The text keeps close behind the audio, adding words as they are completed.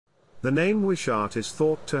The name Wishart is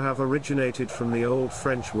thought to have originated from the Old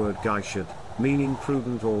French word Guishard, meaning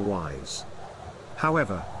prudent or wise.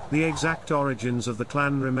 However, the exact origins of the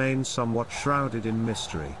clan remain somewhat shrouded in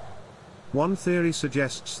mystery. One theory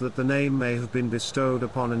suggests that the name may have been bestowed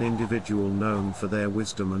upon an individual known for their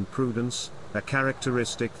wisdom and prudence, a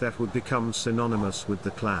characteristic that would become synonymous with the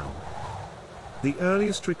clan. The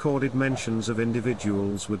earliest recorded mentions of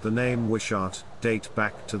individuals with the name Wishart date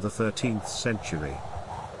back to the 13th century.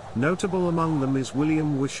 Notable among them is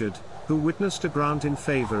William Wishard, who witnessed a grant in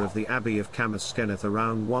favour of the Abbey of Cambuskenneth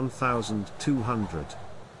around 1200.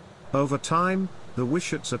 Over time, the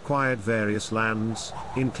Wisharts acquired various lands,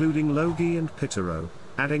 including Logie and Pitarro,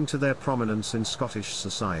 adding to their prominence in Scottish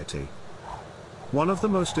society. One of the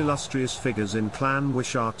most illustrious figures in Clan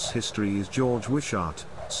Wishart's history is George Wishart,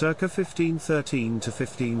 circa 1513 to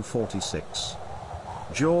 1546.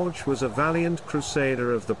 George was a valiant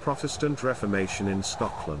crusader of the Protestant Reformation in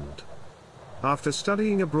Scotland. After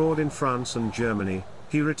studying abroad in France and Germany,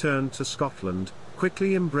 he returned to Scotland,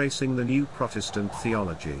 quickly embracing the new Protestant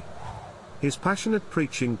theology. His passionate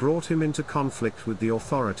preaching brought him into conflict with the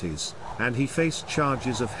authorities, and he faced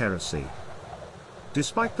charges of heresy.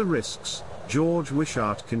 Despite the risks, George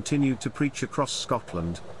Wishart continued to preach across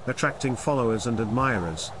Scotland, attracting followers and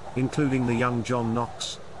admirers, including the young John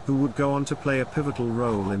Knox, who would go on to play a pivotal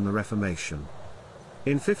role in the Reformation.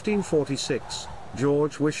 In 1546,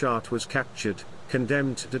 George Wishart was captured,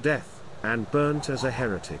 condemned to death, and burnt as a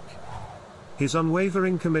heretic. His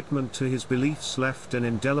unwavering commitment to his beliefs left an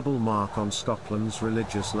indelible mark on Scotland's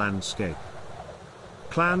religious landscape.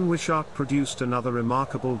 Clan Wishart produced another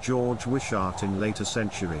remarkable George Wishart in later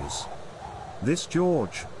centuries. This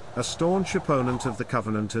George, a staunch opponent of the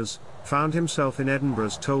Covenanters, found himself in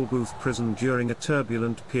Edinburgh's Tolbooth prison during a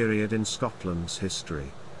turbulent period in Scotland's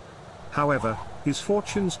history. However, his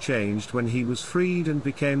fortunes changed when he was freed and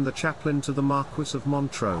became the chaplain to the Marquis of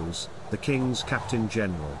Montrose, the king's captain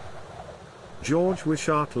general. George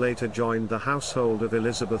Wishart later joined the household of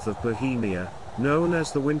Elizabeth of Bohemia, known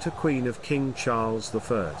as the Winter Queen of King Charles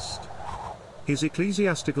I. His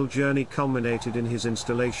ecclesiastical journey culminated in his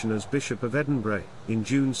installation as Bishop of Edinburgh, in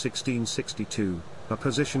June 1662, a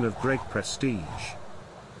position of great prestige.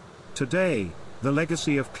 Today, the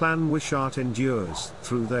legacy of Clan Wishart endures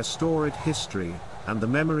through their storied history, and the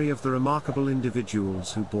memory of the remarkable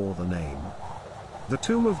individuals who bore the name. The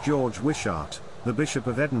tomb of George Wishart, the Bishop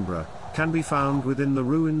of Edinburgh, can be found within the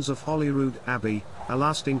ruins of Holyrood Abbey, a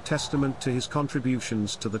lasting testament to his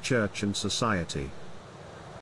contributions to the church and society.